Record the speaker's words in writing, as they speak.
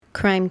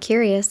Crime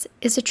Curious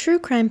is a true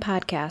crime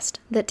podcast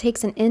that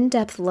takes an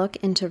in-depth look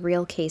into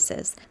real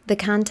cases. The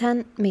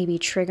content may be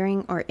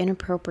triggering or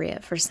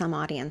inappropriate for some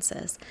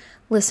audiences.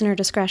 Listener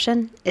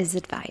discretion is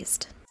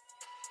advised.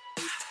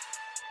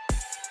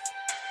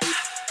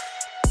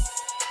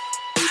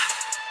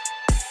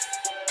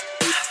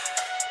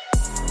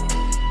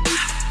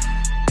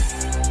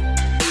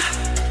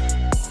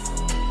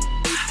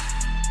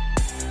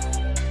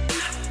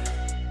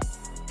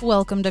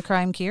 Welcome to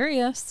Crime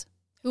Curious.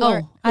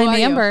 I'm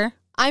Amber.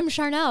 I'm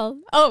Charnel.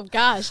 Oh,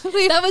 gosh.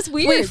 That was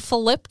weird. We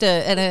flipped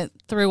it and it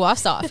threw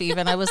us off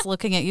even. I was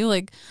looking at you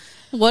like,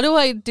 what do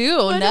I do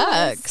What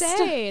next? do I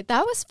say?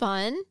 That was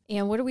fun.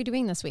 And what are we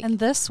doing this week? And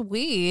this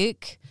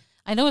week,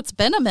 I know it's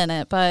been a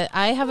minute, but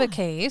I have a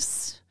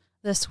case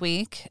this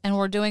week, and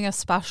we're doing a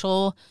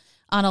special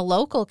on a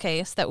local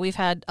case that we've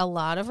had a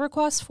lot of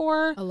requests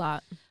for. A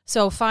lot.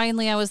 So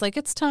finally, I was like,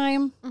 it's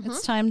time.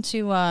 It's time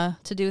to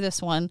do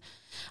this one.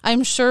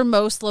 I'm sure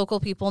most local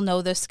people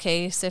know this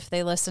case if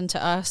they listen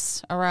to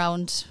us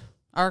around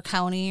our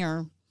county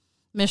or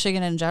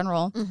Michigan in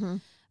general. Mm-hmm.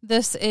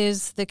 This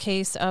is the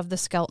case of the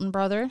Skelton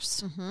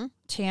brothers,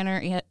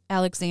 Tanner,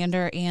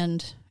 Alexander,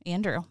 and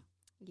Andrew.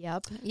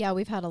 Yep. Yeah,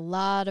 we've had a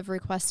lot of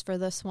requests for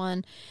this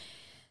one.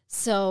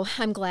 So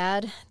I'm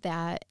glad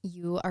that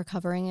you are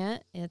covering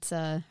it. It's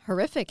a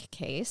horrific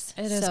case.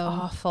 It is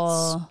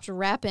awful.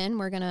 Strap in.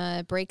 We're going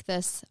to break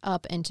this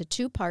up into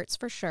two parts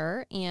for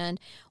sure. And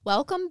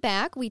welcome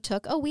back. We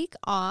took a week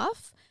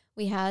off.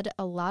 We had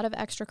a lot of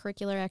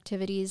extracurricular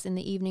activities in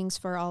the evenings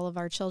for all of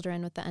our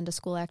children with the end of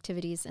school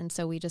activities. And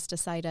so we just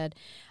decided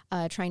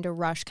trying to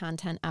rush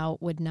content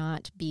out would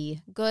not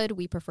be good.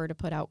 We prefer to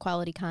put out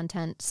quality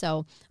content.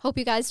 So hope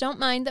you guys don't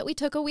mind that we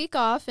took a week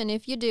off. And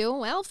if you do,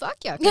 well, fuck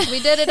you, because we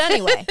did it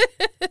anyway.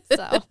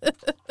 So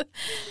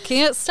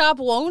Can't stop,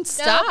 won't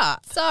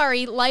stop.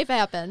 Sorry, life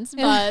happens.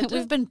 But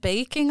We've been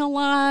baking a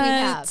lot. we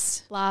have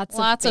lots of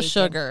Lots of baking.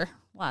 sugar.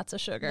 Lots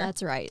of sugar.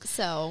 That's right.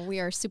 So we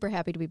are super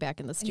happy to be back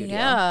in the studio.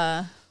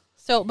 Yeah.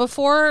 So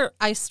before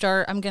I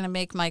start, I'm going to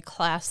make my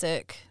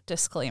classic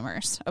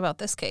disclaimers about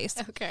this case.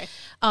 Okay.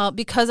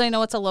 Because I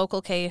know it's a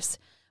local case,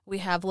 we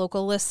have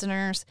local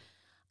listeners.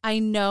 I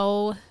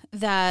know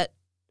that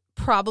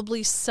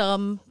probably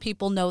some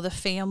people know the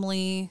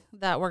family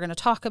that we're going to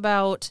talk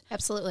about.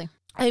 Absolutely.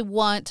 I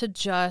want to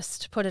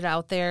just put it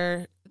out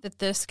there that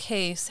this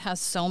case has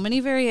so many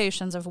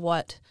variations of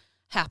what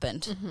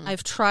happened.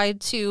 I've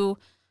tried to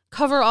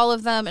cover all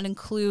of them and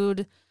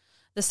include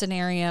the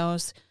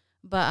scenarios,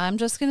 but I'm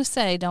just going to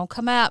say, don't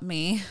come at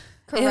me.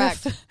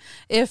 Correct.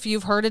 If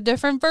you've heard a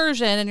different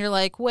version and you're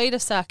like, wait a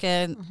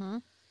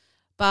second,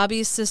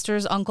 Bobby's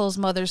sister's uncle's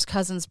mother's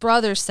cousin's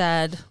brother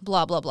said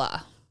blah, blah,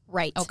 blah.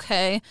 Right.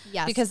 Okay?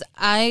 Yes. Because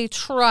I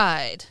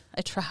tried.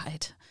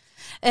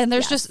 And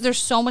there's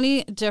so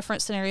many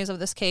different scenarios of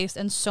this case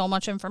and so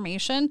much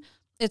information.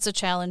 It's a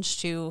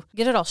challenge to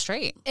get it all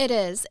straight. It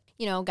is.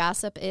 You know,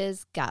 gossip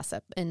is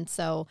gossip. And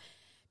so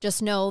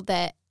just know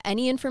that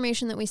any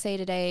information that we say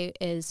today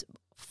is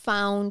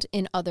found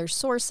in other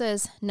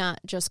sources, not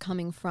just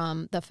coming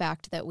from the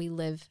fact that we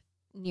live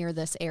near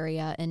this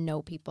area and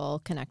know people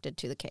connected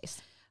to the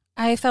case.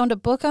 I found a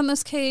book on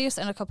this case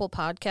and a couple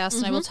podcasts,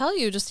 and I will tell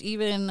you, just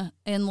even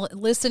in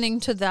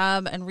listening to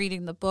them and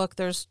reading the book,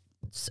 there's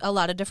a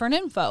lot of different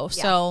info.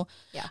 Yeah. So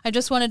Yeah. I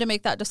just wanted to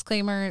make that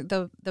disclaimer.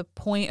 The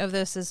point of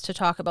this is to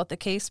talk about the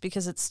case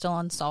because it's still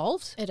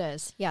unsolved. It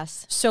is.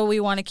 Yes. So we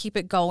want to keep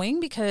it going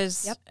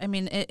because, Yep. I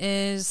mean, it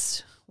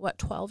is,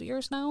 12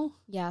 years now?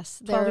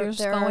 Yes. 12 years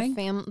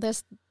going?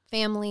 This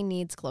family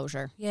needs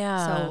closure.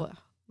 Yeah. So,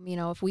 you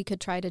know, if we could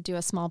try to do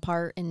a small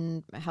part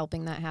in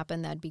helping that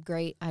happen, that'd be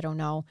great. I don't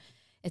know.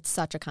 It's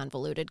such a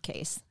convoluted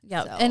case.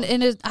 Yeah. So.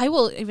 And I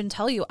will even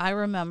tell you, I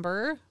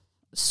remember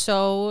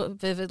so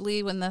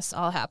vividly when this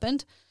all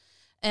happened.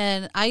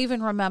 And I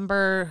even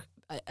remember,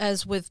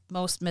 as with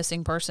most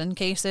missing person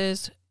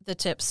cases, the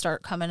tips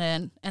start coming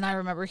in. And I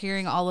remember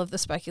hearing all of the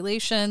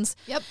speculations.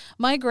 Yep.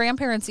 My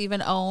grandparents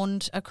even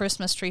owned a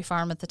Christmas tree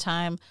farm at the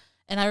time.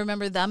 And I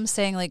remember them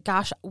saying, like,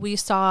 gosh, we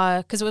saw,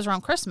 because it was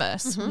around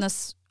Christmas. And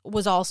this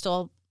was all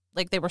still,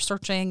 like, they were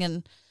searching.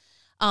 And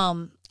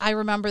I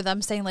remember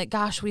them saying, like,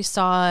 gosh, we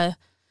saw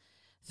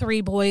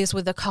 3 boys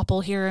with a couple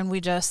here, and we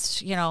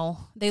just, you know,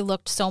 they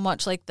looked so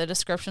much like the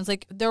descriptions.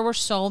 Like, there were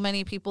so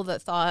many people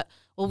that thought,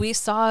 well, we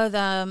saw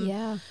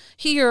them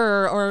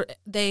here, or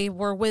they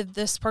were with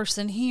this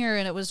person here,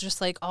 and it was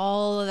just like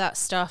all of that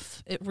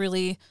stuff. It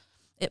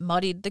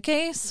muddied the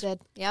case.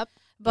 Yep.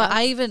 But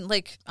I even,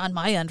 like, on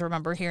my end,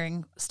 remember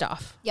hearing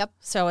stuff. Yep.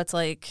 So it's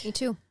like, Me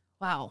too.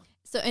 wow.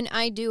 So, and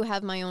I do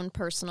have my own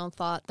personal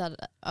thought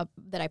that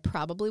I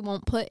probably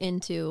won't put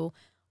into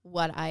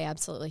what I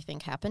absolutely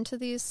think happened to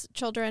these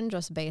children,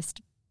 just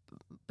based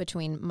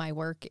between my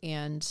work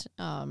and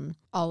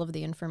all of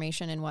the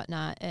information and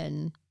whatnot.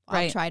 And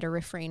I'll try to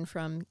refrain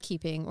from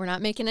we're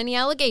not making any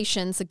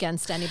allegations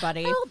against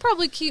anybody. I'll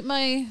probably keep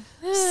my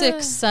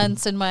 6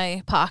 cents in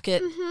my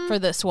pocket for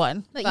this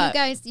one. But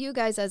you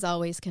guys, as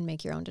always, can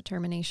make your own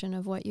determination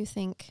of what you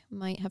think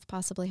might have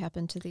possibly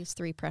happened to these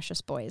 3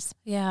 precious boys.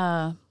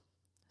 Yeah.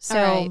 So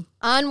All right.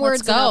 Onwards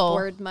let's and go.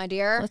 upward, my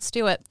dear. Let's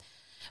do it.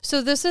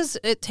 So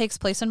it takes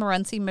place in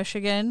Morenci,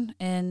 Michigan.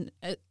 And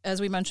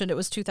as we mentioned, it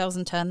was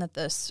 2010 that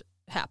this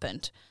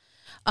happened.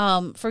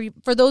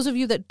 For those of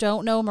you that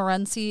don't know,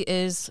 Morenci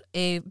is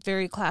a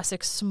very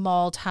classic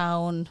small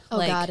town. Oh,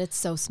 God, it's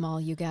so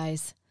small, you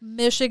guys.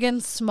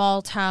 Michigan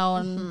small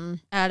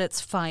town at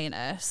its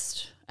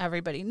finest.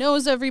 Everybody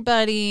knows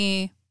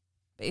everybody.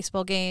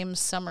 Baseball games,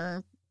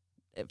 summer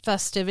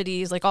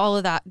festivities, like all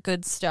of that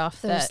good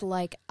stuff. There's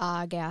like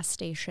a gas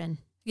station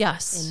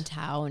Yes. in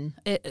town.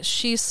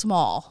 She's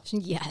small.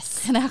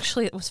 Yes. And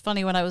actually, it was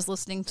funny when I was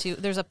listening to,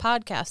 there's a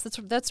podcast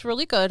that's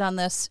really good on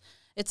this.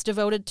 It's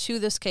devoted to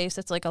this case.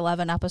 It's like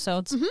 11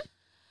 episodes.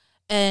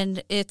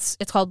 And it's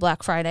called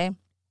Black Friday.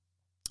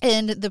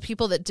 And the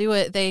people that do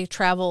it, they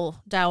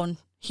travel down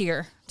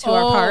here to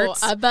our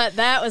parts. I bet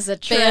that was a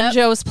trip.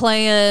 Banjo's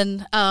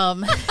playing.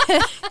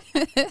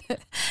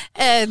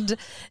 And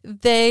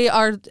they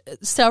are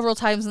several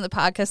times in the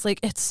podcast like,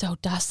 it's so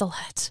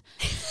desolate.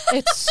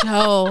 It's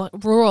so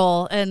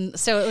rural. And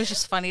so it was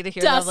just funny to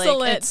hear them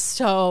like, it's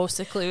so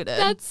secluded.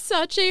 That's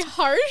such a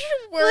harsh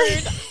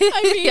word.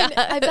 I mean,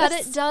 I bet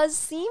it does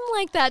seem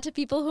like that to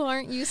people who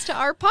aren't used to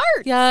our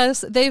parts.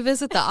 Yes, they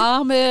visit the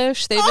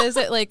Amish. They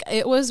visit, like,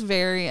 it was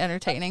very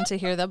entertaining to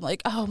hear them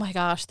like, oh my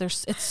gosh,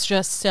 it's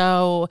just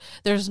so,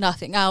 there's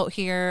nothing out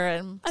here.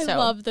 And I so,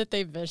 love that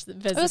they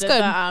visited the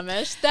good.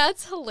 Amish.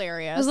 That's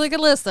hilarious. I was like,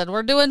 listen,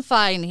 we're doing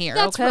fine here,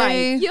 That's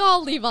okay? right.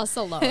 Y'all leave us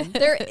alone.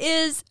 There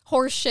is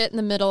horse shit in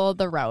the middle of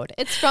the road.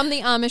 It's from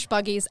the Amish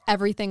buggies.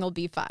 Everything will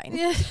be fine.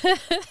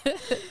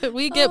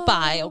 We get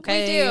by,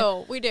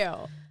 okay? We do.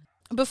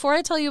 Before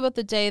I tell you about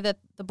the day that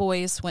the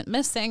boys went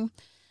missing,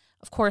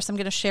 of course, I'm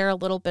going to share a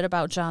little bit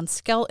about John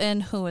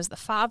Skelton, who is the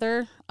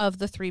father of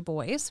the three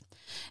boys,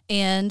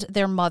 and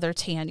their mother,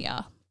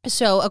 Tanya.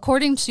 So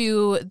according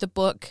to the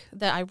book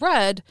that I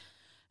read,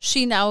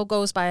 she now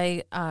goes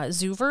by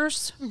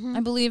Zuvers,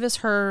 I believe is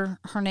her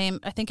name.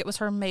 I think it was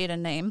her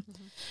maiden name.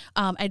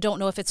 I don't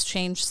know if it's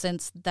changed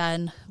since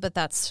then, but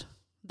that's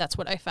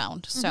what I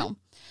found. So,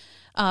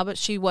 but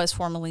she was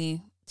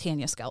formerly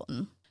Tanya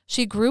Skelton.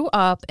 She grew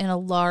up in a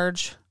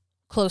large,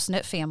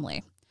 close-knit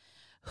family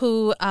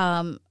who,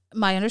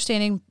 my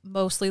understanding,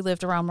 mostly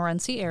lived around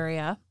Morenci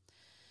area.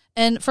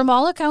 And from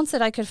all accounts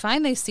that I could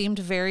find, they seemed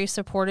very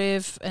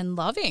supportive and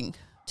loving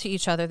to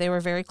each other. They were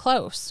very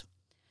close.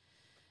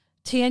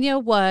 Tanya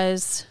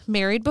was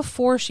married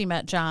before she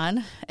met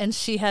John, and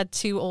she had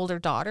 2 older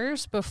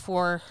daughters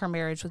before her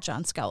marriage with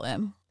John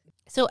Skelton.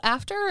 So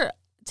after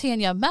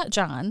Tanya met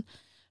John,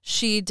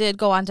 she did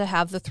go on to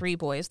have the 3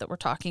 boys that we're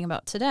talking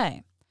about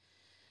today,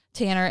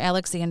 Tanner,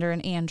 Alexander,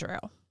 and Andrew.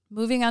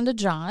 Moving on to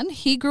John,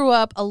 he grew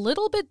up a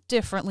little bit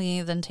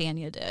differently than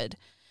Tanya did.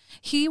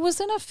 He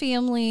was in a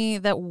family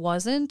that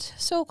wasn't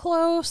so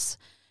close,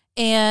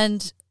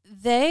 and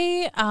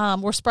they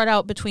were spread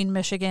out between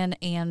Michigan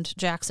and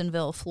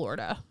Jacksonville,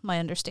 Florida, my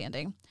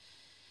understanding.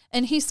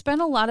 And he spent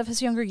a lot of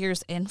his younger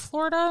years in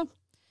Florida.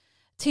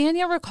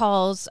 Tanya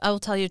recalls, I will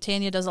tell you,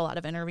 Tanya does a lot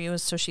of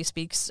interviews, so she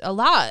speaks a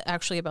lot,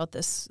 actually, about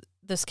this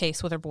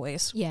case with her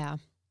boys. Yeah.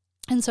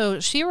 And so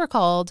she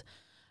recalled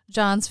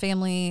John's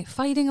family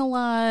fighting a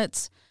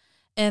lot,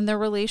 and their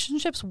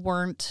relationships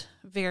weren't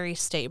very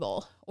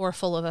stable or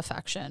full of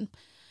affection.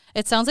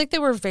 It sounds like they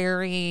were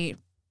very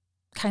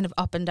kind of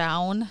up and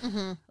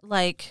down,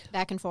 like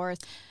back and forth.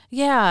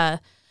 Yeah.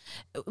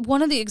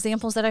 One of the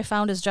examples that I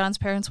found is John's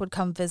parents would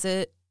come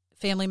visit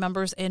family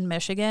members in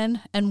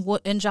Michigan, and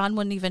John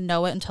wouldn't even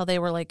know it until they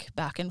were like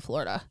back in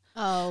Florida.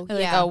 Oh,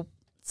 They're yeah. like, oh,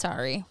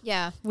 sorry.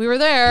 Yeah. We were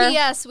there.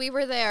 P.S. We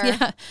were there.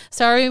 Yeah.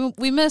 Sorry,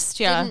 we missed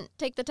you. Didn't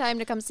take the time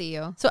to come see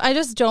you. So I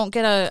just don't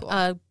get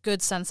a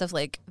good sense of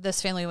like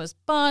this family was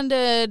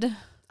bonded,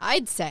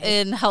 I'd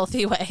say. in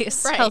healthy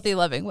ways, Right. healthy,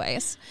 loving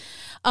ways.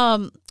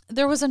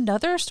 There was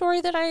another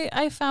story that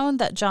I found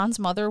that John's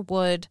mother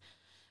would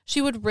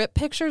rip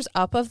pictures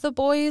up of the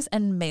boys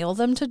and mail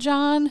them to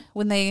John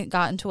when they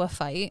got into a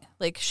fight.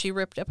 Like she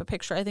ripped up a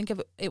picture, I think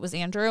it was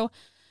Andrew,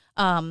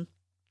 and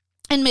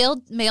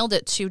mailed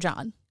it to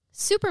John.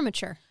 Super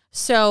mature.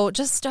 So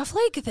just stuff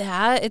like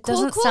that. It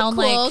doesn't sound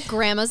like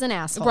Grandma's an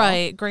asshole.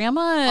 right.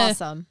 Grandma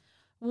Awesome.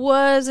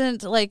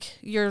 wasn't like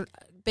your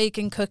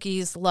baking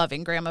cookies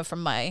loving grandma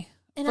from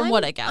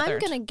what I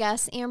gathered. I'm going to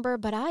guess, Amber,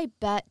 but I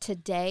bet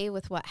today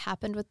with what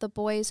happened with the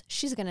boys,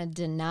 she's going to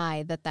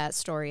deny that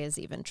story is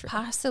even true.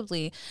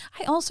 Possibly.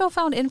 I also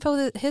found info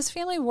that his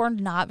family were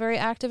not very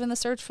active in the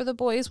search for the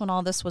boys when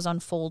all this was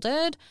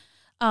unfolded.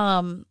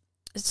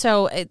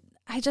 So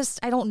I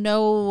don't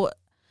know.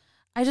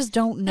 I just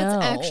don't know.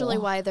 That's actually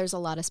why there's a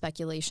lot of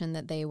speculation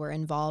that they were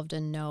involved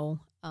and know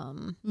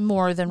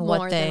more than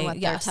what they're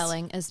yes.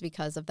 telling is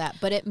because of that.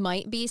 But it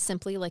might be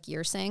simply like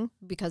you're saying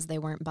because they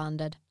weren't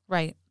bonded.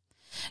 Right.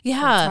 Yeah.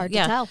 It's hard to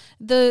tell.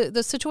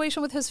 The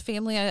situation with his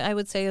family, I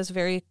would say, is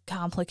very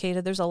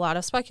complicated. There's a lot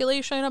of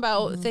speculation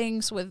about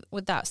things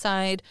with that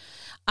side.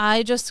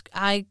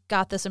 I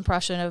got this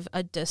impression of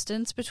a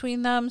distance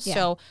between them. Yeah.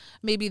 So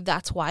maybe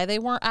that's why they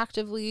weren't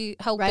actively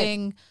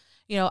helping.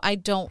 Right. I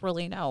don't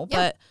really know. Yeah.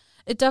 But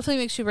it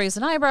definitely makes you raise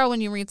an eyebrow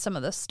when you read some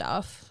of this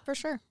stuff. For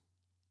sure.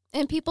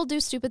 And people do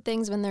stupid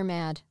things when they're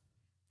mad.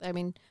 I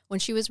mean, when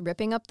she was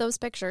ripping up those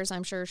pictures,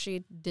 I'm sure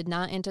she did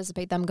not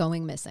anticipate them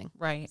going missing.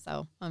 Right.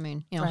 So, I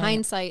mean,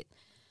 hindsight.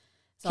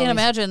 Can't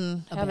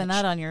imagine having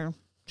that on your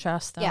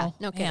chest, though. Yeah,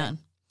 no kidding. Man.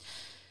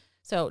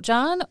 So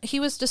John, he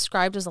was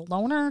described as a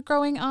loner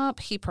growing up.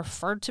 He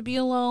preferred to be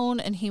alone,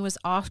 and he was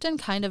often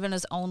kind of in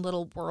his own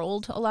little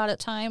world a lot of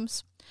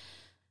times.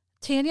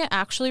 Tanya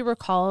actually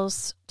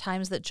recalls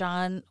times that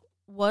John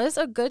was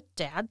a good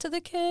dad to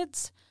the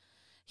kids.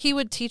 He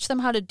would teach them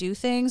how to do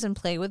things and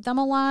play with them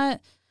a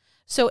lot.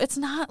 So it's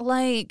not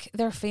like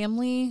their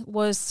family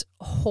was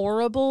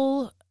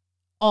horrible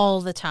all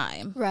the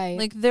time. Right.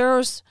 Like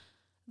there's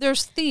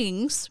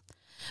things,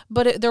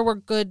 but there were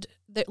good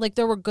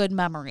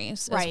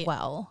memories as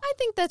well. I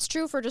think that's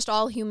true for just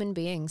all human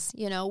beings.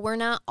 We're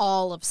not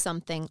all of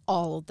something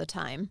all of the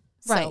time.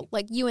 Right. So,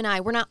 like you and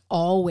I, we're not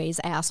always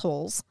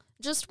assholes.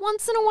 Just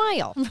once in a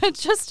while.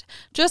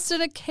 just an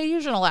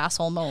occasional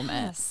asshole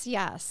moment.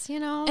 Yes.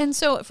 And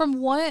so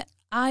from what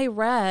I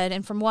read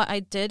and from what I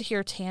did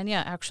hear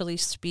Tanya actually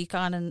speak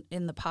on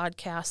in the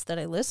podcast that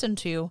I listened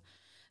to,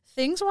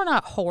 things were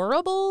not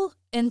horrible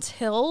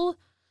until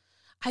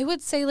I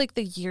would say like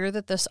the year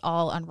that this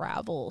all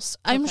unravels.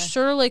 Okay. I'm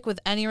sure like with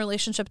any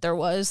relationship there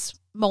was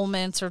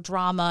moments or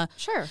drama.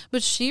 Sure.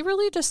 But she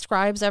really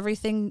describes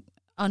everything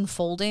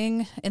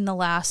unfolding in the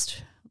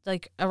last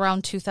like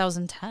around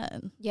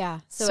 2010.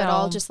 Yeah. So it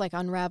all just like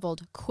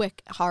unraveled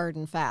quick, hard,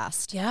 and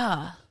fast.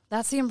 Yeah.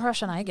 That's the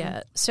impression I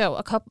get.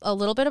 So a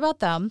little bit about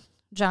them.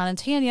 John and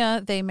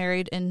Tanya, they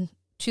married in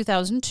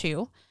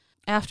 2002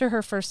 after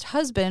her first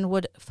husband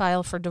would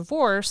file for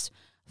divorce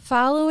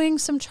following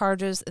some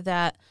charges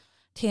that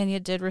Tanya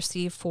did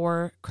receive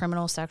for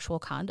criminal sexual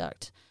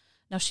conduct.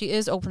 Now, she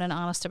is open and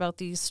honest about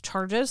these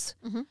charges.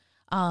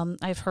 Mm-hmm.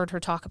 I've heard her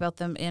talk about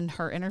them in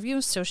her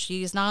interviews, so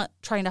she's not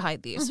trying to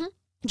hide these.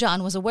 Mm-hmm.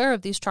 John was aware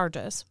of these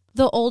charges.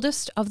 The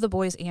oldest of the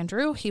boys,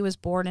 Andrew, he was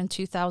born in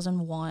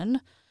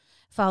 2001.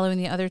 Following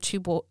the other two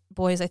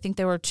boys, I think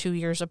they were 2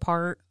 years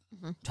apart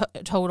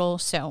total.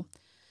 So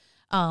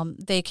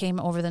they came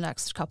over the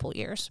next couple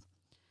years.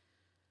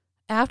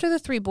 After the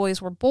three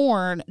boys were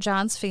born,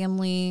 John's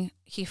family,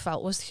 he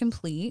felt, was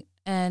complete.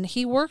 And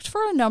he worked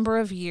for a number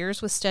of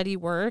years with steady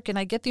work. And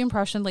I get the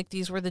impression like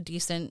these were the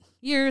decent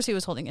years. He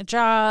was holding a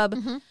job.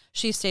 Mm-hmm.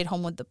 She stayed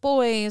home with the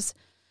boys.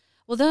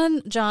 Well,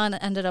 then John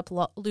ended up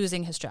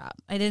losing his job.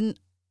 I didn't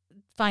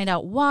find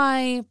out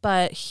why,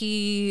 but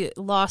he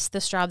lost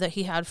this job that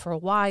he had for a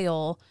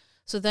while.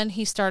 So then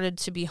he started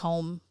to be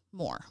home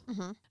more.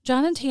 Mm-hmm.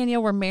 John and Tanya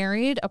were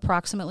married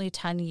approximately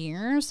 10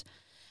 years.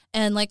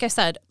 And like I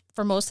said,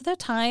 for most of that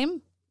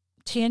time,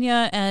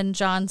 Tanya and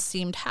John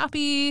seemed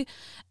happy.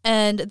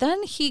 And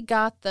then he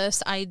got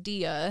this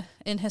idea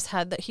in his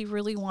head that he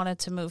really wanted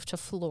to move to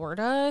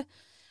Florida.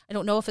 I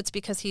don't know if it's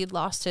because he had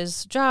lost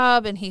his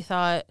job and he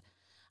thought,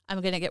 I'm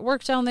going to get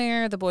work down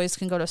there. The boys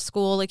can go to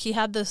school. Like he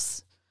had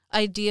this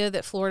idea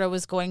that Florida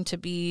was going to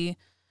be,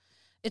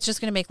 it's just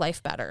going to make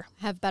life better.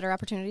 Have better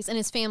opportunities. And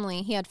his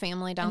family, he had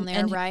family down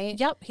there, right?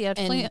 Yep, he had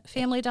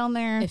family down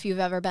there. If you've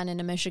ever been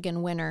in a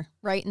Michigan winter,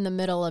 right in the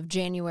middle of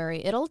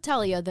January, it'll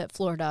tell you that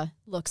Florida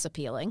looks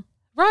appealing.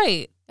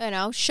 Right.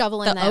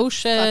 Shoveling the that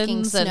oceans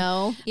fucking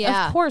snow.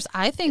 Yeah. Of course,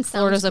 I think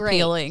Florida's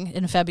appealing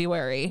in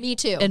February. Me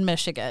too. In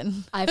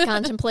Michigan. I've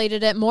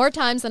contemplated it more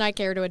times than I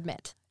care to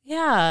admit.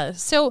 Yeah.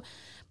 So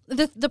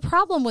the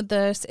problem with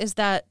this is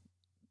that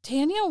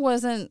Tanya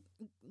wasn't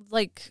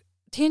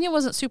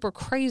super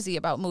crazy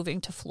about moving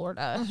to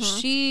Florida. Mm-hmm.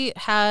 She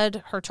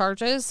had her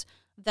charges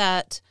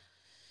that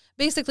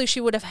basically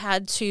she would have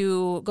had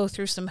to go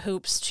through some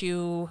hoops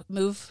to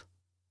move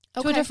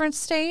to a different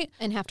state.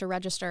 And have to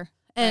register.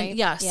 And right?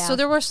 yes, so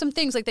there were some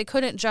things like they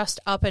couldn't just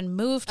up and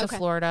move to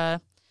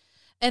Florida.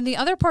 And the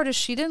other part is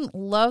she didn't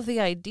love the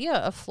idea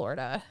of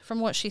Florida. From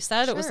what she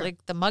said, It was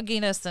like the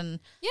mugginess and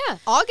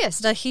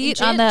August, the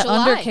heat on that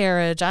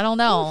undercarriage. I don't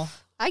know.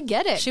 Oof, I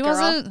get it. She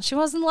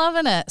wasn't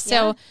loving it.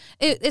 So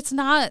it's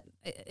not.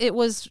 It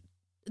was.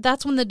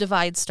 That's when the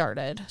divide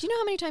started. Do you know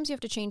how many times you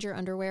have to change your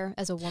underwear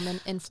as a woman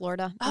in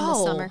Florida in the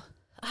summer?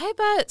 I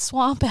bet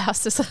swamp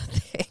ass is a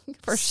thing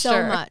for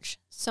sure.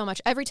 So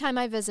much. Every time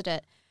I visit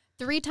it,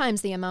 3 times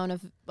the amount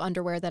of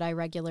underwear that I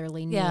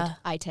regularly need,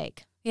 I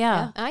take.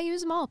 Yeah. I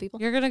use them all, people.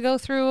 You're going to go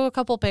through a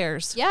couple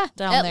pairs. Yeah,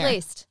 down at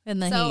least. In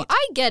the heat. So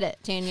I get it,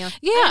 Tanya.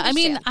 Yeah, I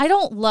mean, I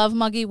don't love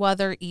muggy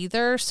weather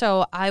either,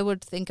 so I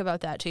would think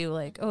about that too.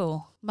 Like,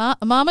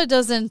 Mama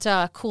doesn't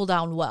cool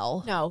down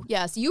well. No,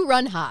 yes, you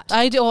run hot.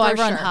 I do. I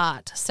run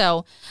hot.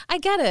 So I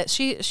get it.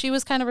 She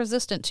was kind of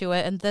resistant to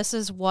it, and this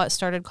is what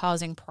started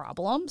causing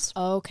problems.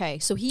 Okay,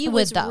 so he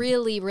was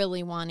really,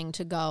 really wanting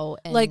to go.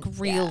 And,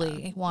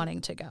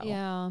 wanting to go.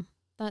 Yeah,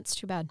 that's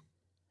too bad.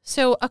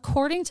 So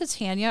according to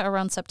Tanya,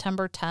 around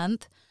September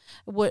 10th,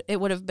 it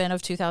would have been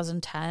of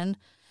 2010,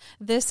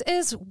 this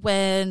is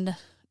when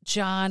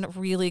John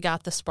really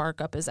got the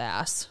spark up his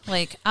ass.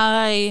 Like,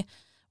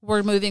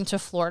 we're moving to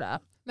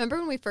Florida. Remember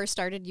when we first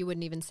started, you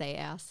wouldn't even say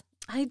ass?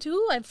 I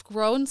do. I've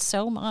grown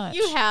so much.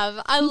 You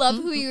have. I love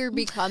who you're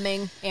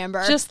becoming,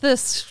 Amber. Just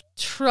this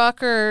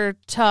trucker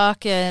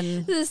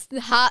talking. This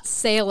hot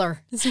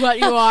sailor is what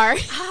you are.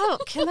 Oh,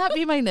 can that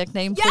be my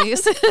nickname,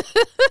 please? You've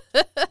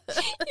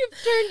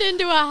turned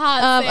into a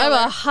hot sailor. I'm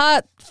a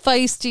hot,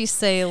 feisty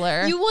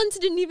sailor. You once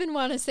didn't even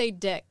want to say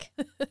dick.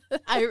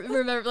 I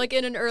remember, like,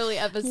 in an early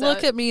episode.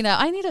 Look at me now.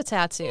 I need a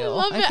tattoo.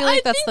 I feel I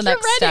like that's think the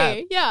next you're ready.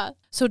 step. Yeah.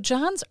 So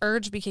John's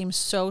urge became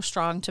so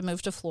strong to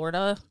move to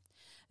Florida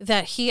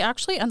that he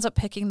actually ends up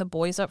picking the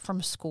boys up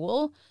from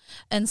school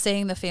and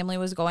saying the family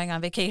was going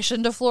on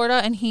vacation to Florida,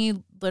 and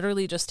he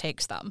literally just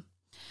takes them.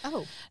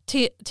 Oh.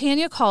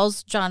 Tanya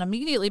calls John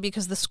immediately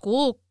because the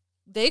school,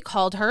 they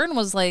called her and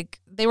was like,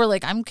 they were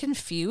like, I'm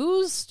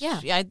confused.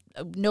 Yeah.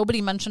 Nobody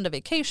mentioned a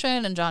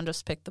vacation, and John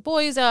just picked the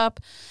boys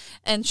up.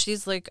 And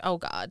she's like, oh,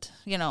 God,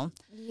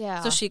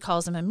 Yeah. So she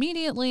calls him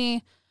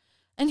immediately.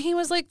 And he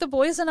was like, the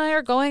boys and I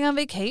are going on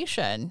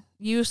vacation.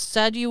 You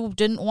said you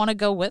didn't want to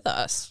go with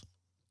us.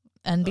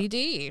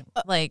 NBD.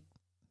 Like,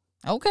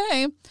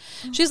 okay.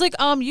 She's like,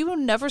 you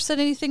never said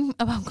anything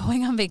about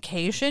going on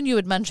vacation. You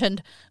had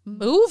mentioned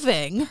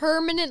moving.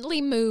 Permanently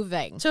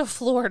moving. To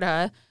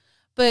Florida.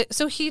 But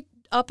so he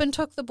up and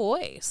took the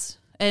boys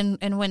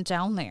and went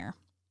down there.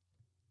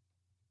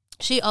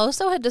 She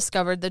also had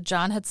discovered that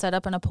John had set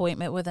up an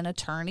appointment with an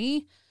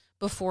attorney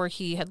before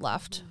he had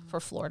left for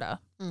Florida.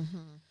 Mm-hmm.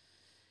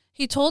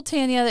 He told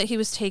Tanya that he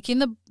was taking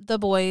the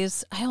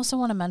boys. I also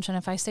want to mention,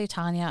 if I say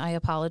Tanya, I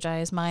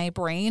apologize. My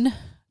brain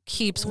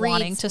keeps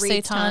wanting to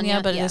say Tanya,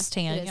 but it is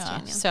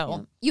Tanya. So yeah.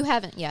 You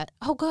haven't yet.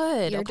 Oh,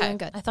 good. You're okay. doing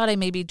good. I thought I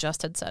maybe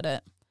just had said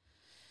it.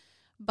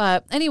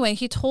 But anyway,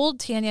 he told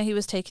Tanya he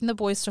was taking the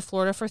boys to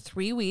Florida for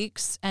 3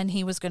 weeks, and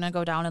he was going to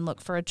go down and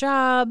look for a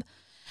job.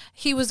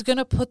 He was going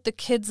to put the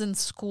kids in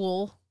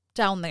school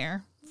down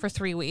there for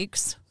 3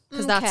 weeks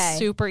because that's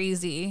super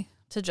easy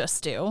to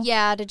just do.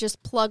 Yeah, to just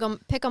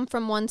pick them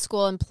from one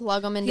school and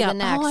plug them into the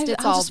next.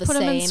 It's I'll all just the put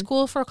same. them in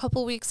school for a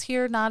couple weeks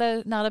here. Not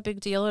a big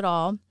deal at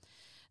all.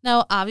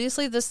 Now,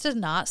 obviously, this did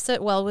not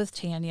sit well with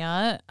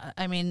Tanya.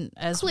 I mean,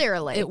 as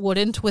clearly it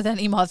wouldn't with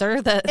any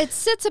mother. That it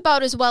sits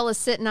about as well as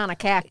sitting on a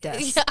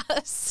cactus.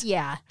 Yes.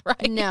 Yeah.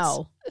 Right.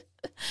 No.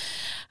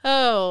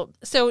 Oh,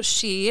 so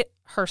she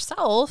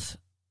herself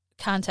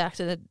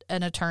contacted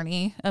an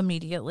attorney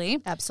immediately.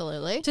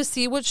 Absolutely. To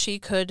see what she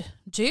could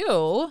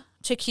do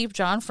to keep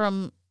John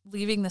from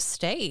leaving the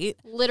state.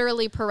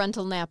 Literally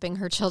parental napping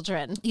her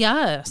children.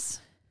 Yes.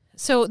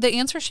 So the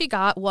answer she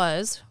got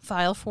was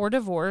file for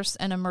divorce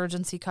and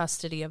emergency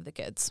custody of the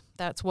kids.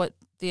 That's what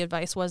the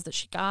advice was that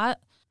she got.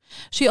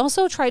 She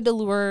also tried to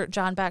lure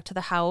John back to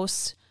the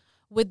house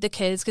with the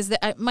kids because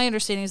my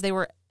understanding is they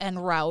were en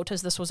route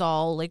as this was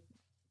all like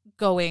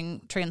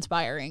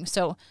transpiring.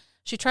 So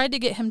she tried to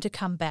get him to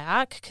come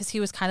back because he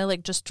was kind of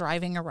like just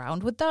driving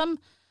around with them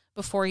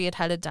before he had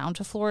headed down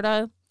to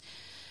Florida.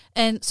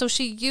 And so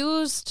she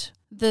used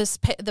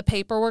the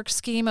paperwork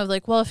scheme of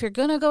like, well, if you're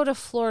going to go to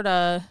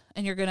Florida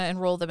and you're going to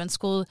enroll them in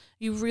school,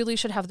 you really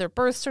should have their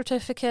birth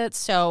certificate.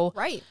 So,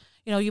 right.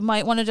 You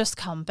might want to just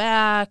come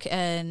back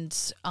and,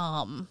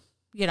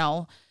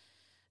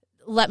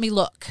 let me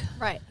look.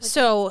 Right.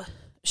 So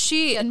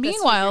and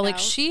meanwhile, like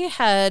she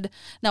had,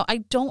 now I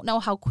don't know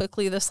how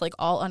quickly this like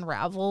all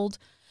unraveled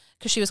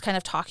because she was kind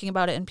of talking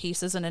about it in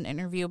pieces in an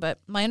interview. But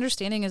my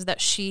understanding is that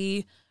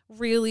she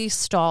really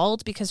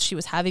stalled because she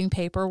was having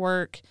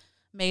paperwork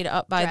made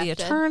up by the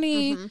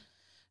attorney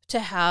to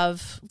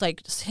have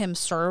like him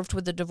served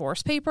with the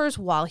divorce papers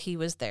while he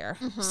was there.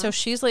 Mm-hmm. So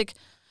she's like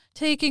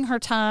taking her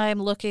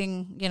time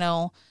looking,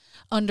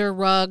 under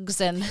rugs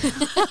and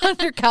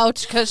under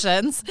couch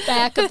cushions.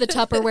 Back of the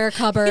Tupperware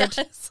cupboard.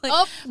 Yes, like,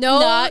 oh, no.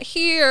 Not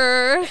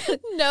here.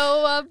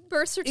 No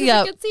birth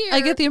certificates here.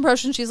 I get the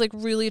impression she's like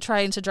really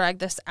trying to drag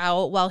this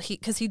out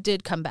because he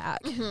did come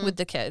back with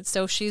the kids.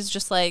 So she's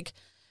just like,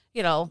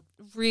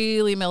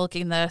 really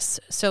milking this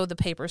so the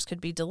papers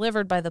could be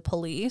delivered by the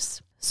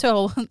police.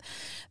 So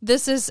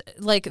this is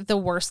like the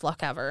worst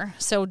luck ever.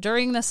 So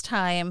during this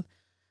time,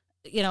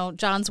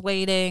 John's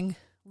waiting.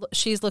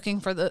 She's looking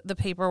for the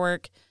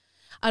paperwork.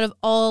 Out of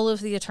all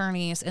of the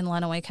attorneys in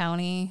Lenawee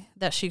County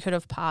that she could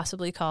have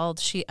possibly called,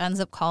 she ends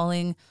up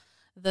calling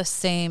the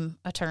same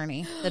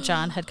attorney that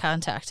John had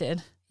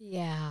contacted.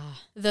 Yeah.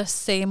 The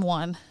same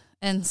one.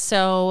 And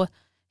so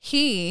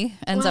he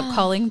ends up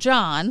calling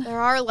John. There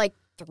are like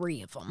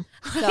 3 of them.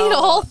 Right,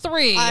 all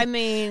 3. I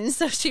mean.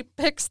 So she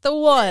picks the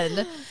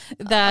one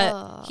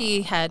that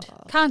he had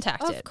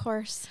contacted. Of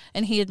course.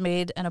 And he had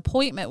made an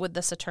appointment with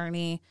this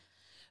attorney.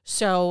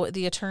 So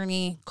the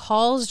attorney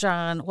calls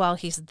John while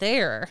he's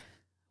there,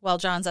 while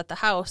John's at the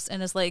house,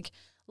 and is like,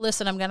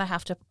 listen, I'm going to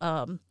have to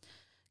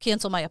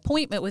cancel my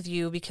appointment with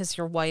you because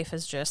your wife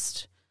has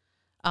just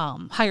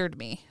hired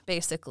me,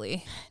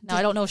 basically. Now,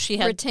 I don't know if she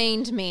had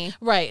retained me.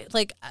 Right.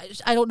 Like,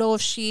 I don't know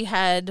if she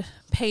had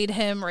paid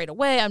him right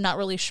away. I'm not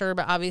really sure,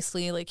 but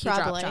obviously, like, he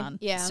dropped John.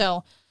 Yeah.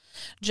 So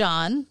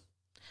John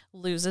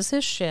loses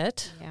his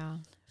shit,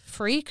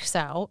 freaks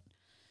out,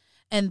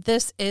 and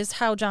this is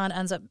how John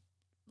ends up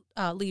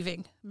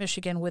leaving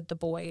Michigan with the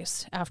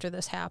boys after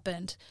this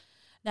happened.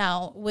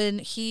 Now, when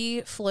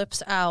he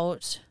flips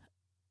out,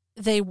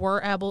 they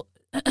were able,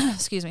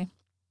 excuse me,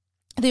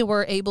 they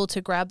were able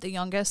to grab the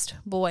youngest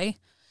boy,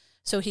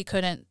 so he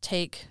couldn't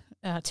take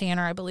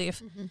Tanner, I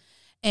believe.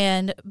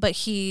 But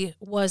he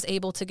was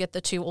able to get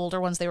the two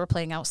older ones. They were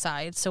playing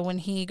outside. So when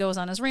he goes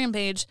on his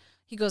rampage,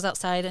 he goes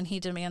outside and he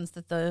demands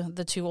that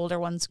the two older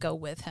ones go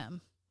with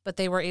him. But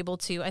they were able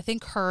to, I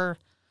think her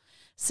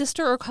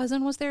sister or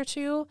cousin was there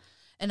too,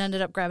 and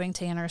ended up grabbing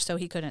Tanner, so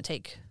he couldn't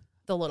take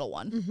the little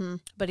one.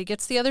 But he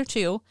gets the other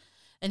two,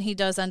 and he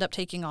does end up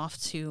taking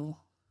off to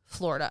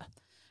Florida.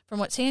 From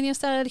what Tanya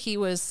said, he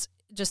was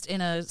just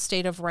in a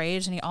state of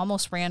rage, and he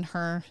almost ran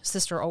her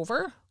sister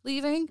over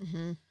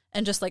leaving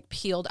and just like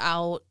peeled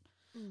out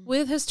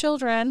with his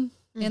children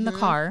in the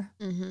car,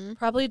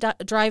 probably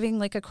driving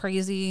like a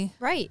crazy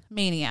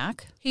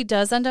maniac. He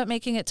does end up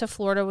making it to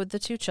Florida with the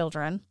two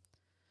children.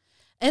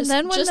 And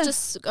then when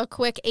a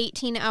quick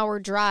 18-hour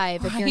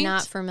drive, if you're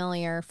not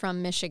familiar,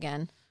 from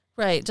Michigan.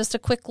 Right, just a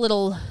quick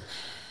little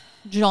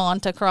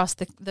jaunt across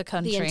the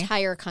country. The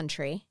entire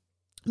country.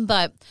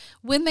 But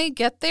when they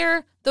get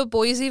there, the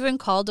boys even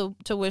called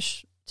to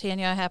wish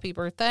Tanya a happy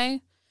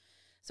birthday.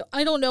 So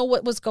I don't know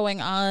what was going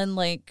on.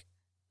 Like,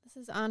 this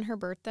is on her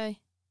birthday?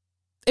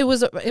 It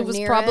was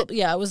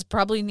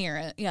probably near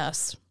it,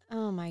 yes.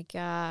 Oh, my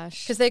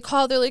gosh. Because they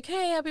called, they're like,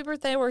 hey, happy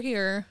birthday, we're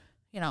here,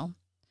 you know.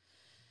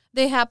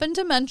 They happened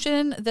to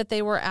mention that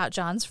they were at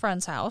John's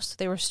friend's house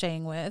they were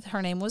staying with.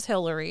 Her name was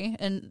Hillary,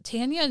 and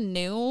Tanya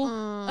knew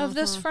of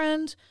this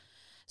friend.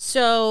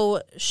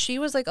 So she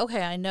was like,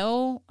 okay, I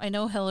know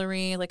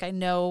Hillary, like I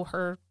know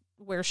her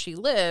where she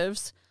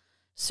lives.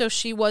 So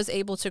she was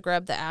able to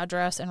grab the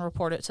address and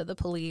report it to the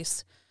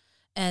police,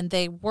 and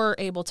they were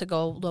able to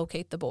go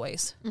locate the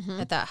boys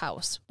at that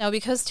house. Now,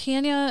 because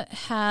Tanya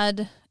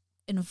had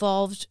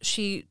involved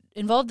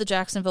the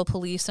Jacksonville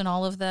police in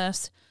all of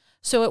this,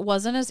 so it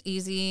wasn't as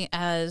easy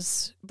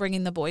as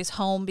bringing the boys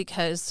home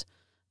because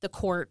the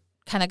court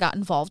kind of got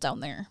involved down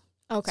there.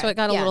 Okay. So it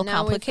got a little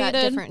complicated.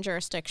 We've got different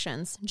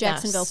jurisdictions.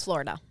 Jacksonville, yes.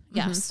 Florida.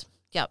 Yes.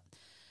 Yep.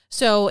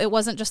 So it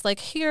wasn't just like,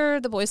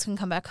 here, the boys can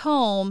come back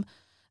home.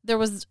 There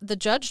was the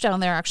judge down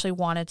there actually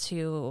wanted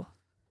to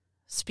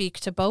speak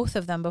to both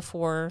of them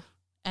before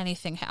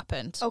anything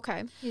happened.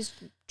 Okay. He's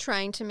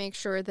trying to make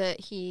sure that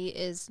he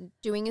is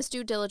doing his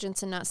due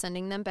diligence and not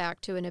sending them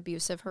back to an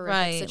abusive,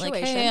 horrific situation.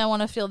 Like, hey, I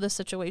want to feel this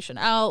situation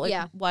out.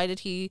 Like, why did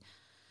he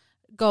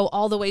go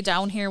all the way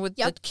down here with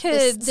the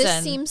kids?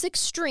 This seems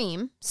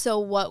extreme. So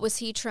what was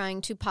he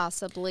trying to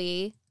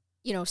possibly,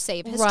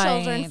 save his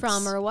children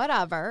from or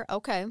whatever?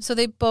 Okay. So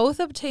they both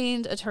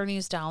obtained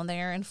attorneys down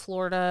there in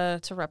Florida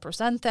to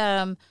represent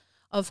them.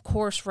 Of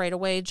course, right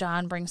away,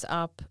 John brings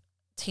up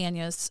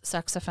Tanya's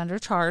sex offender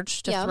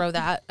charge to throw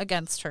that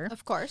against her.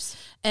 Of course.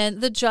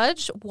 And the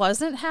judge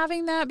wasn't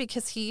having that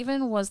because he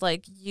even was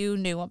like, you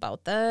knew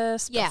about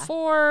this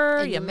before.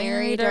 And you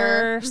married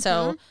her.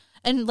 So,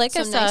 and like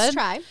I said, nice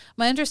try.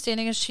 My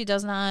understanding is she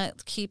does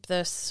not keep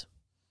this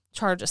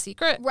charge a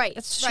secret.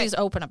 Right. She's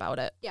open about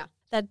it. Yeah.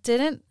 That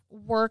didn't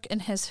work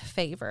in his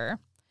favor.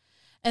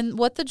 And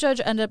what the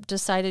judge ended up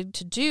deciding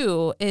to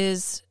do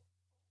is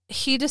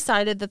he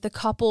decided that the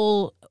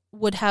couple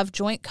would have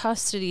joint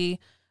custody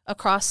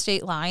across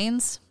state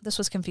lines. This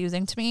was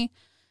confusing to me.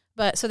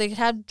 But so they could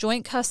have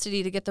joint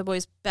custody to get the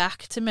boys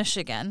back to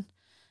Michigan.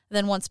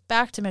 Then once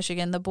back to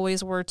Michigan, the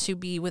boys were to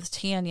be with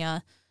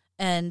Tanya,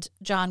 and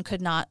John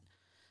could not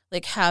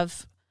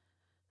have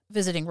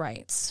visiting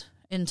rights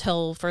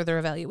until further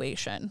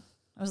evaluation.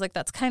 I was like,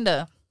 that's kind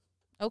of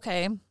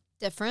okay.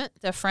 Different.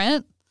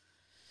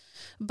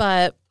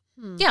 But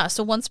yeah,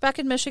 so once back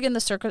in Michigan,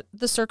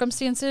 the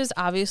circumstances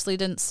obviously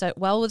didn't sit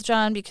well with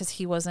John because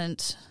he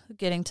wasn't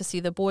getting to see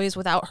the boys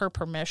without her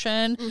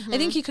permission. I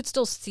think he could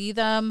still see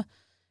them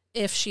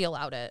if she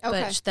allowed it,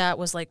 but that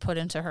was put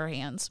into her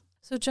hands.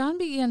 So John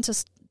began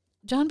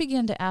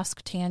to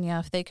ask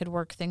Tanya if they could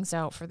work things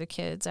out for the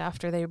kids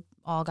after they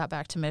all got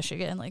back to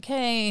Michigan. Like,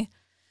 hey,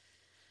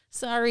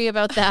 sorry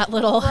about that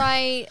little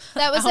right.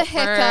 That was a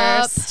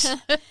hiccup.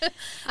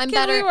 I'm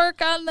better. Can we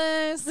work on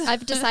this?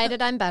 I've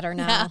decided I'm better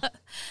now.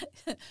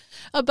 Yeah.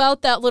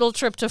 About that little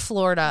trip to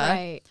Florida.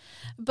 Right.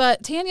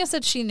 But Tanya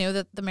said she knew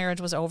that the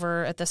marriage was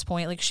over at this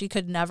point. She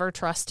could never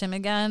trust him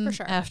again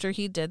after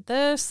he did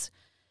this.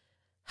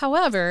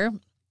 However,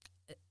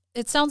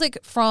 it sounds like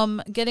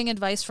from getting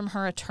advice from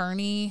her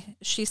attorney,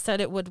 she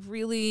said it would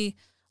really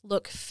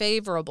look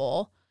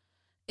favorable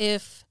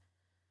if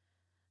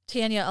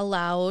Tanya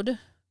allowed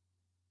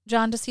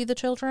John to see the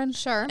children.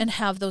 Sure. And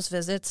have those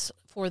visits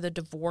for the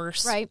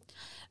divorce. Right.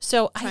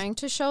 So trying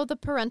to show the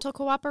parental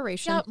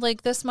cooperation. Yeah,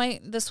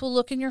 this will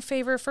look in your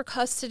favor for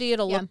custody.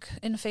 It'll look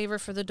in favor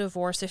for the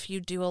divorce if you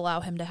do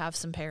allow him to have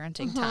some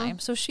parenting time.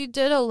 So she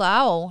did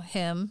allow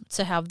him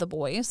to have the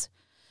boys.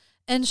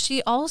 And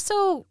she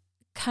also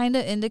kind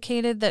of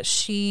indicated that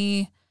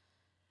she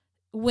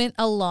went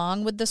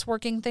along with this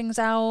working things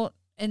out.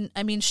 And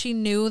I mean, she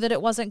knew that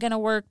it wasn't going to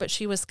work, but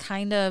she was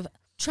kind of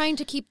trying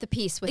to keep the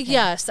peace with him.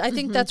 Yes, I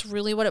think that's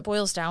really what it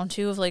boils down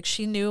to. Of like,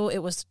 she knew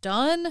it was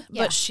done,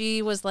 but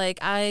she was like,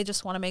 I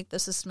just want to make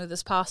this as smooth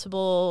as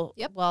possible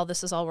while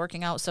this is all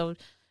working out. So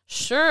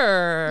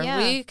sure,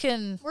 we're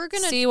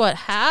gonna see what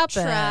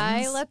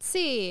happens. Let's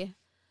see.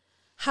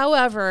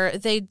 However,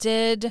 they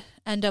did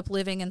end up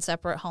living in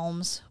separate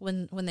homes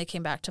when they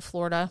came back to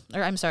Florida,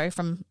 or I'm sorry,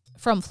 from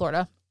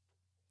Florida.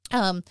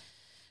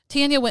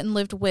 Tanya went and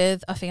lived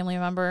with a family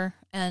member,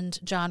 and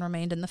John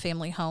remained in the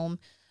family home.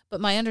 But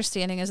my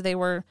understanding is they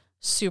were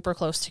super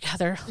close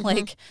together.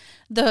 Like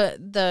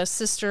the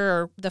sister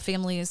or the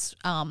family's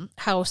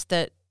house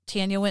that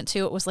Tanya went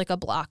to, it was like a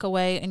block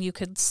away, and you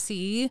could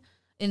see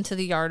into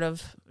the yard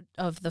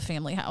of the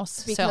family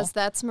house. Because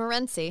that's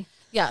Morenci.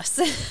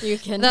 Yes. You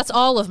can. That's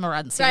all of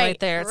Morenci right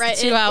there.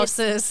 It's 2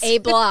 houses. It's a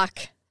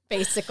block,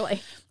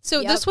 basically.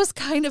 So this was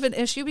kind of an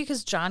issue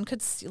because John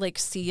could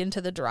see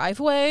into the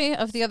driveway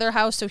of the other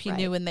house, so he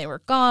knew when they were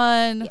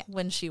gone,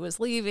 when she was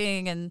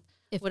leaving, and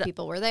if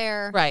people were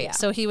there. Right. Yeah.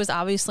 So he was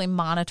obviously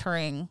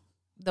monitoring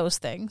those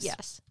things.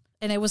 Yes.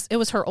 And it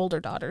was her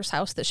older daughter's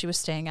house that she was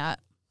staying at,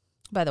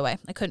 by the way.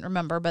 I couldn't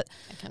remember, but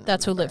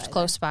that's who lived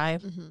close by.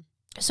 Mm-hmm.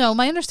 So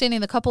my understanding,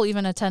 the couple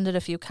even attended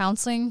a few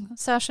counseling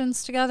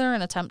sessions together in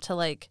an attempt to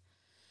like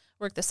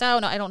work this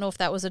out. Now, I don't know if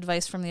that was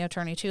advice from the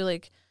attorney too,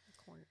 like,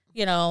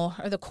 you know,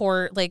 or the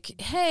court,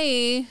 like,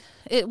 hey,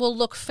 it will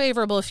look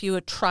favorable if you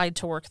had tried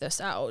to work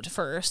this out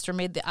first or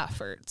made the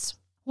efforts.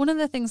 One of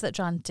the things that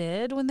John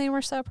did when they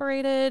were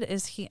separated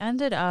is he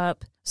ended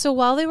up, so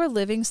while they were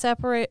living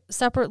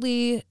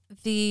separately,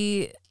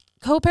 the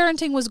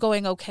co-parenting was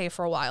going okay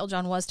for a while.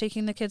 John was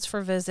taking the kids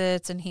for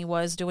visits, and he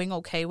was doing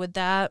okay with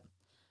that.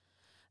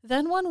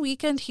 Then one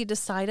weekend, he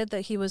decided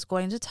that he was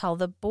going to tell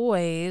the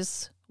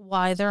boys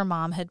why their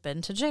mom had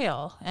been to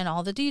jail and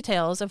all the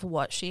details of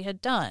what she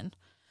had done.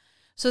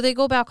 So they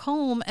go back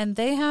home, and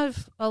they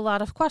have a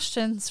lot of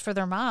questions for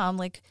their mom,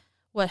 like,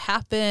 what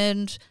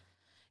happened?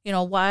 You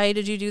know, why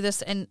did you do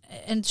this? And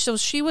so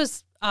she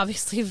was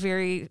obviously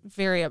very,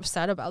 very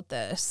upset about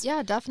this.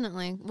 Yeah,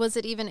 definitely. Was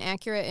it even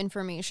accurate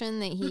information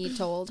that he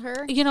told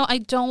her? You know, I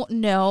don't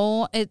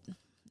know.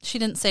 She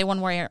didn't say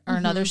one way or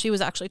another. She was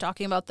actually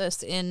talking about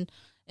this in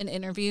an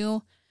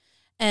interview,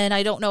 and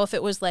I don't know if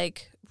it was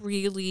like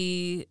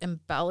really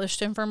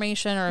embellished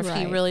information or if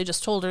he really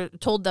just told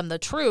them the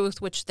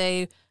truth, which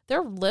they're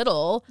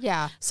little.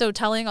 Yeah. So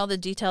telling all the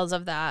details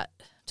of that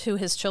to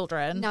his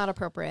children, not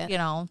appropriate, you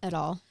know, at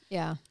all.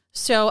 Yeah.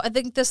 So I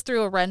think this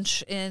threw a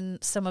wrench in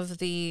some of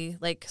the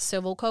like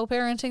civil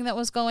co-parenting that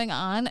was going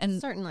on,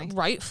 and certainly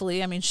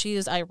rightfully, I mean, she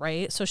is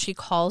irate, so she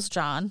calls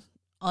John,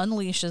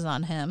 unleashes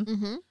on him.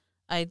 Mm-hmm.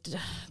 I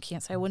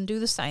can't say I wouldn't do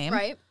the same.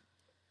 Right.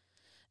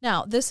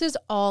 Now, this is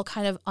all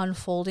kind of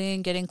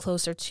unfolding, getting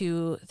closer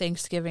to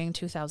Thanksgiving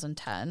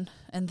 2010,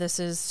 and this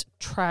is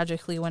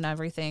tragically when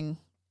everything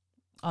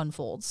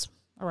unfolds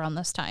around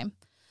this time.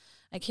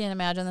 I can't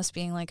imagine this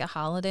being like a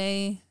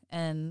holiday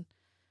and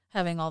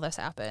having all this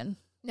happen.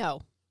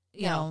 No.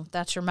 You know,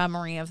 that's your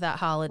memory of that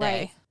holiday.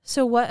 Right.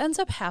 So what ends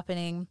up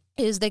happening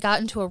is they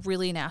got into a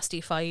really nasty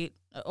fight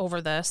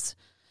over this.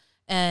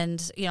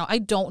 And, you know, I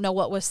don't know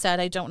what was said.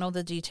 I don't know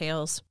the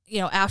details. You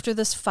know, after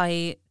this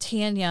fight,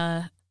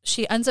 Tanya,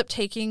 she ends up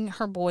taking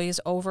her boys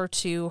over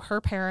to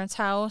her parents'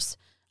 house.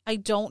 I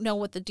don't know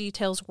what the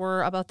details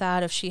were about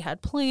that, if she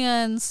had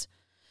plans,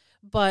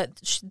 but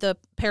the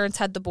parents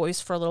had the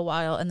boys for a little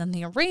while. And then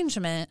the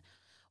arrangement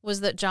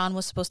was that John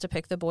was supposed to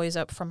pick the boys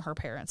up from her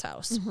parents'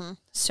 house. Mm-hmm.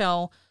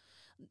 So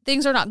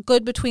things are not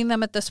good between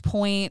them at this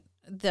point.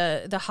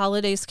 The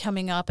holiday's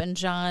coming up, and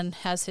John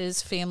has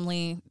his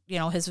family, you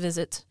know, his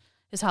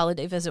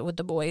holiday visit with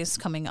the boys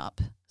coming up.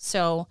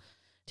 So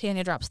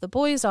Tanya drops the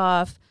boys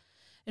off,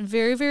 and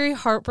very, very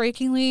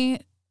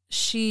heartbreakingly,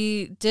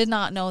 she did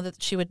not know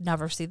that she would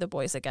never see the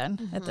boys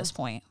again at this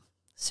point.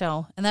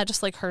 So, and that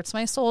just like hurts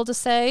my soul to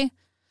say.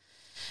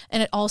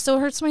 And it also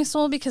hurts my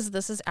soul because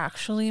this is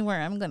actually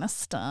where I'm going to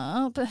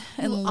stop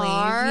and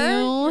leave you.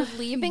 You're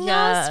leaving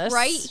us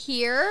right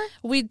here?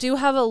 We do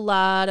have a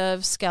lot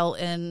of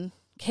skeleton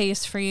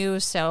case for you,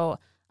 so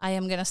I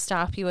am going to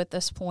stop you at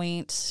this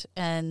point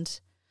and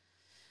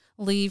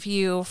leave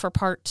you for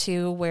part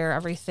 2 where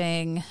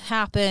everything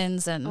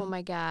happens and oh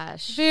my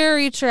gosh,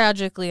 very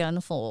tragically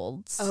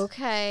unfolds.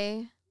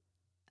 Okay.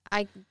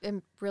 I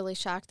am really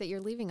shocked that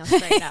you're leaving us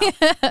right now.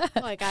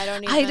 Like, I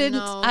don't even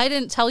know. I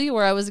didn't tell you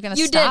where I was going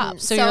to stop.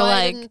 Didn't, so you're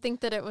like, I didn't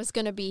think that it was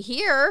going to be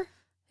here.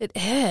 It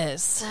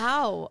is.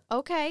 Wow.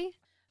 Okay.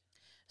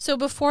 So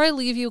before I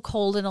leave you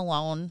cold and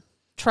alone,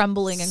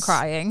 trembling and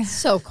crying.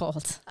 So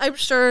cold. I'm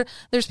sure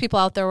there's people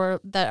out there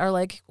that are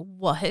like,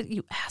 what,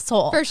 you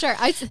asshole? For sure.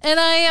 And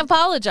I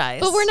apologize.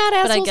 But we're not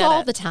assholes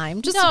all the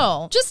time.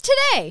 Just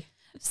today.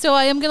 So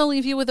I am going to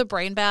leave you with a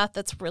brain bath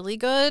that's really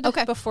good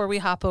before we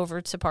hop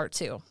over to part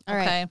 2. All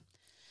right.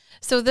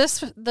 So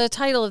the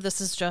title of this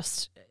is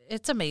just,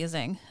 it's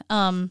amazing.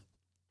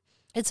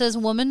 It says,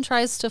 woman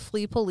tries to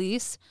flee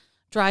police,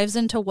 drives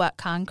into wet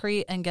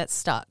concrete, and gets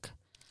stuck.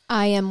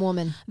 I am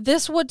woman.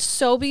 This would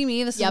so be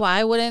me. This is why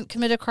I wouldn't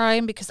commit a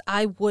crime, because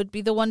I would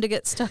be the one to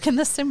get stuck in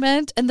the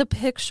cement. And the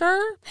picture,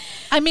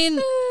 I mean,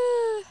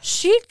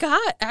 she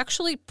got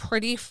actually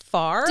pretty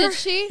far. Did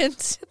she?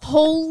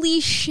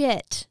 Holy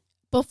shit.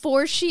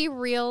 Before she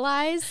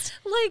realized,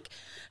 like,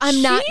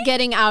 I'm not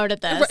getting out of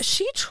this.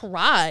 She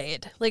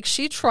tried. Like,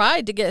 she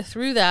tried to get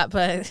through that,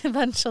 but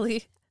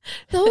eventually...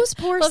 Those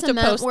poor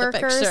cement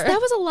workers, that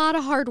was a lot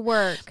of hard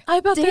work. I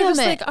bet they're just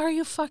like, are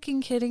you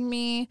fucking kidding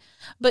me?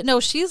 But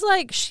no, she's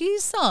like,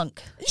 she's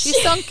sunk.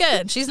 She's sunk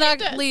in. She's not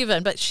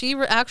leaving. But she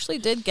actually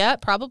did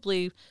get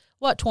probably,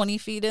 20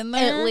 feet in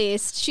there? At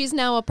least. She's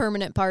now a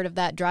permanent part of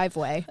that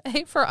driveway.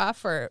 A for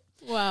effort.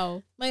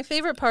 Wow. My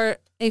favorite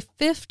part, a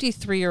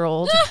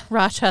 53-year-old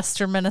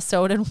Rochester,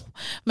 Minnesota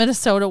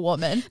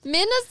woman.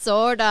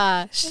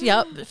 Minnesota.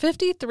 Yep,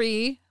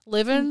 53.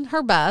 Living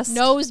her best.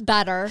 Knows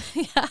better.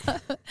 Yeah.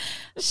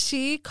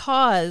 She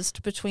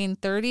caused between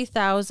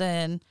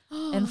 $30,000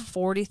 and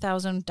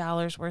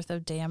 $40,000 worth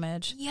of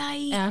damage.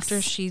 Yikes.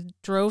 After she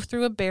drove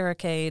through a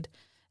barricade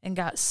and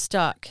got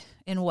stuck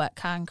in wet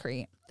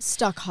concrete.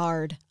 Stuck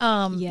hard.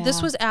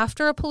 This was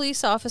after a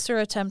police officer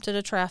attempted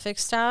a traffic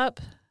stop.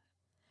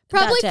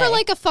 Probably for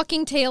like a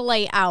fucking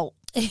taillight out.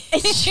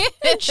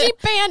 and she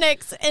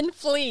panics and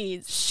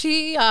flees.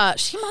 She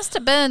must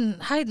have been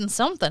hiding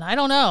something. I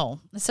don't know.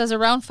 It says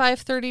around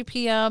 5:30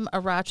 p.m., a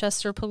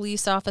Rochester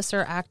police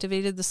officer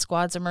activated the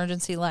squad's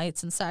emergency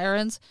lights and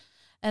sirens,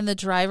 and the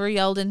driver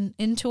yelled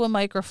into a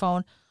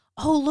microphone,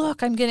 "Oh,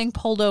 look, I'm getting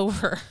pulled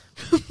over."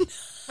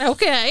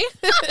 Okay.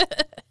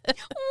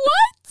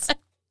 What?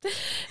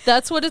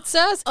 That's what it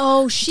says.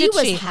 Oh, did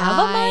she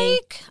have a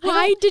mic?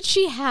 Why did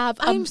she have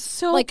I'm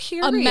so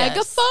curious. A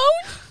megaphone?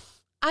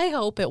 I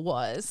hope it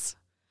was.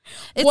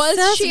 It was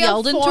says she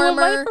yelled into a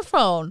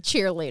microphone.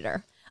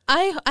 Cheerleader.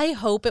 I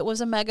hope it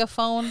was a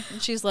megaphone.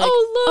 She's like,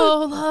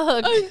 oh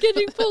look, I'm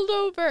getting pulled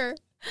over.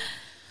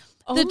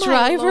 The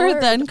driver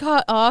then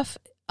cut off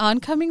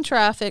oncoming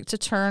traffic to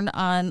turn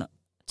on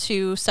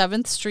to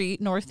 7th Street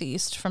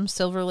Northeast from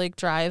Silver Lake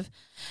Drive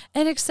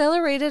and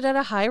accelerated at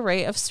a high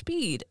rate of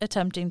speed,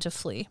 attempting to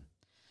flee.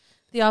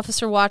 The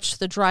officer watched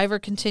the driver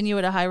continue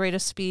at a high rate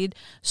of speed,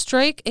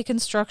 strike a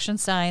construction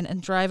sign,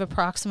 and drive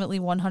approximately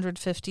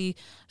 150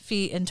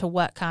 feet into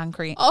wet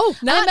concrete. Oh,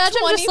 not I imagine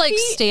 20 just like feet,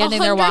 standing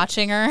there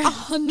watching her.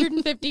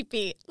 150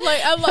 feet. Like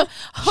I love.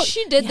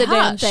 She did the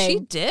damn thing. She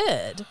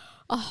did.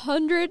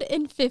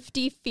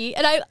 150 feet,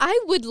 and I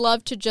would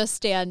love to just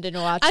stand and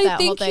watch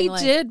that whole thing. I think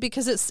he did,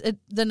 because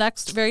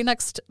the very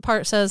next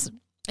part says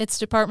it's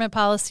department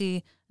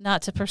policy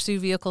not to pursue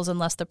vehicles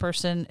unless the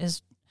person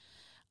is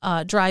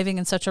driving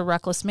in such a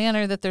reckless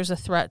manner that there's a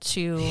threat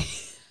to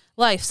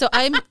life. So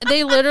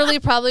they literally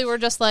probably were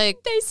just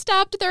like, they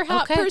stopped their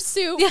hot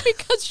pursuit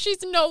because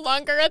she's no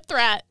longer a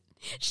threat.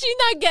 She's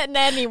not getting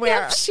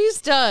anywhere. Yep, she's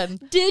done.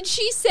 Did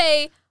she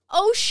say,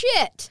 "Oh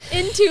shit,"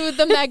 into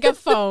the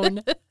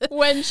megaphone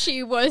when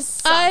she was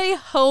sunk? I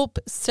hope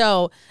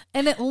so.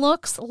 And it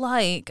looks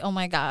like, oh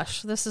my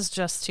gosh, this is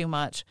just too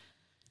much.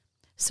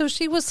 So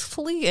she was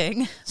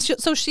fleeing.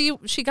 So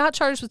she got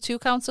charged with 2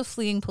 counts of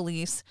fleeing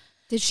police.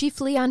 Did she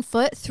flee on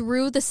foot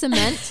through the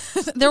cement?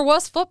 There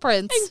was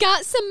footprints. And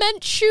got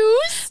cement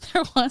shoes?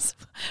 There was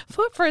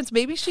footprints.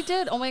 Maybe she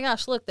did. Oh my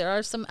gosh, look, there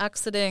are some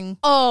exiting.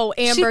 Oh,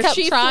 Amber,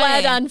 she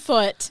fled on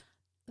foot.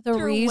 The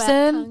through reason?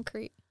 Wet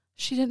concrete.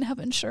 She didn't have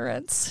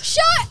insurance.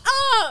 Shut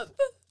up!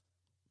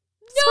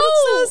 That's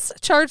what it says.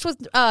 Charged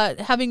with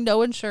having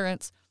no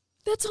insurance.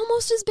 That's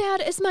almost as bad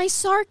as my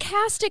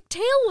sarcastic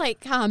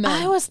taillight comment.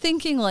 I was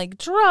thinking like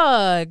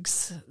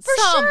drugs. For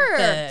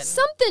sure.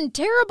 Something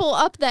terrible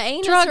up the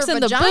anus drugs or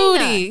in vagina. the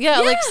booty. Yeah,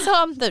 like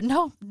something.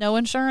 No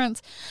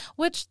insurance.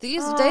 Which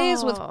these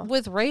days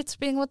with rates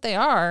being what they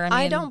are,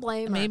 I don't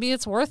blame her. Maybe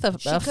it's worth a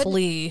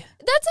flea.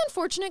 That's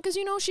unfortunate because,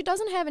 she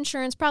doesn't have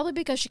insurance probably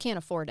because she can't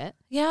afford it.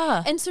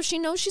 Yeah. And so she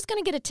knows she's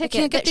going to get a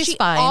ticket can't get that she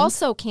fines.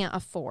 also can't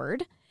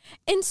afford.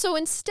 And so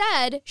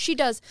instead, she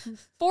does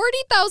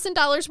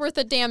 $40,000 worth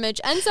of damage,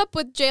 ends up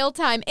with jail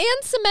time and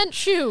cement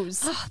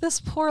shoes. Oh,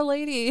 this poor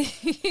lady.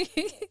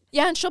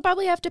 Yeah, and she'll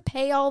probably have to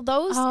pay all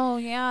those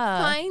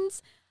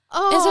fines.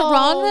 Oh, is it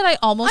wrong that I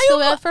almost feel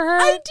bad for her?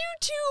 I do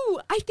too.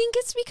 I think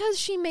it's because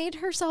she made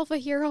herself a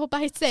hero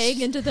by saying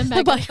into the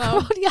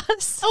megaphone.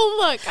 Yes. Oh,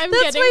 look, That's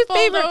getting my pulled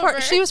favorite over.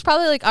 part. She was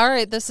probably like, all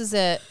right, this is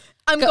it.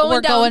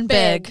 We're going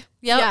big.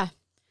 Yep. Yeah.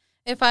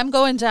 If I'm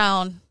going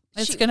down,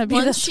 it's going to be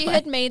this she way.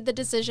 had made the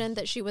decision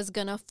that she was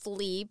going to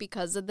flee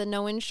because of the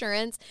no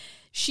insurance.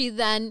 She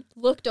then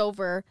looked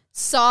over,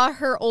 saw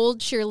her old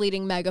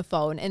cheerleading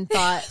megaphone, and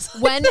thought,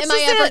 when am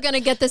I ever going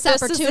to get this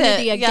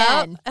opportunity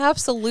again? Yep,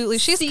 absolutely.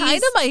 She's kind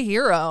of my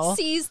hero.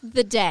 Seize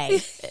the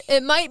day.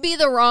 It might be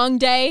the wrong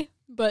day,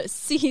 but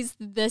seize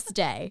this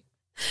day.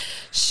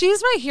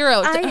 She's my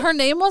hero. Her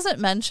name wasn't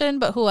mentioned,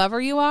 but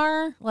whoever you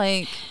are,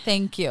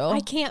 thank you. I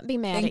can't be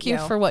mad Thank at you.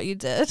 you for what you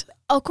did.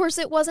 Of course,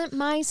 it wasn't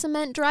my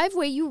cement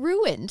driveway you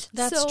ruined.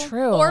 That's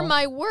true. Or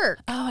my work.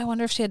 Oh, I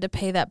wonder if she had to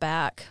pay that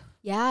back.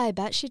 Yeah, I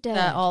bet she did.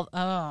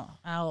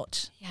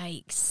 Ouch.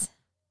 Yikes.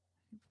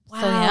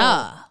 Wow. So,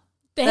 yeah.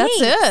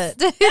 That's it.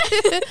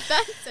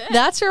 That's it.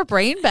 That's your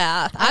brain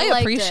bath. I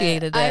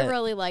appreciated it. I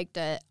really liked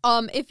it.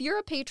 If you're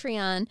a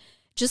Patreon,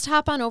 just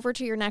hop on over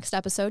to your next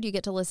episode. You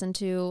get to listen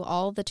to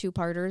all the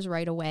 2-parters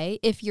right away.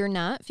 If you're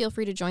not, feel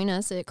free to join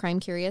us at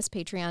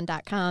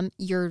crimecuriouspatreon.com.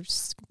 You're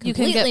completely You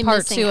can get part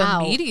missing 2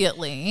 out.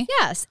 immediately.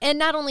 Yes, and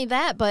not only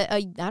that, but a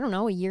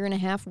year and a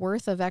half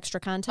worth of extra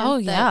content. Oh,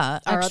 yeah.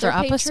 that our Extra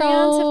other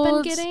Patreons have been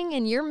episodes. getting,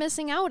 and you're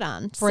missing out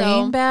on.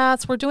 Brain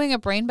baths. We're doing a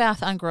brain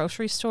bath on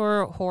grocery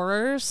store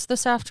horrors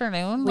this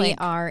afternoon. We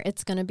are.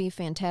 It's going to be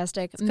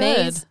fantastic.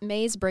 Good.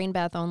 May's brain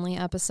bath only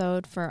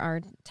episode for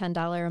our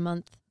 $10 a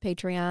month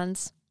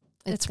Patreons.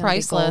 It's gonna be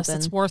priceless. golden.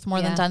 It's worth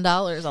more than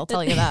 $10. I'll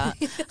tell you that.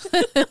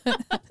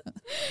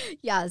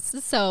 Yes.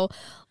 So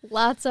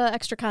lots of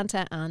extra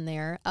content on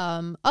there.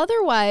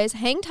 Otherwise,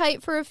 hang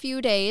tight for a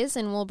few days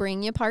and we'll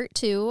bring you part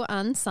 2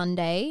 on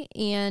Sunday.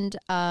 And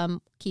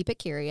keep it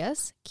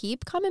curious.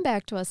 Keep coming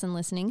back to us and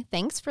listening.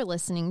 Thanks for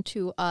listening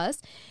to us.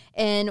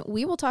 And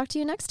we will talk to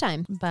you next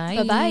time. Bye.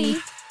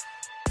 Bye-bye.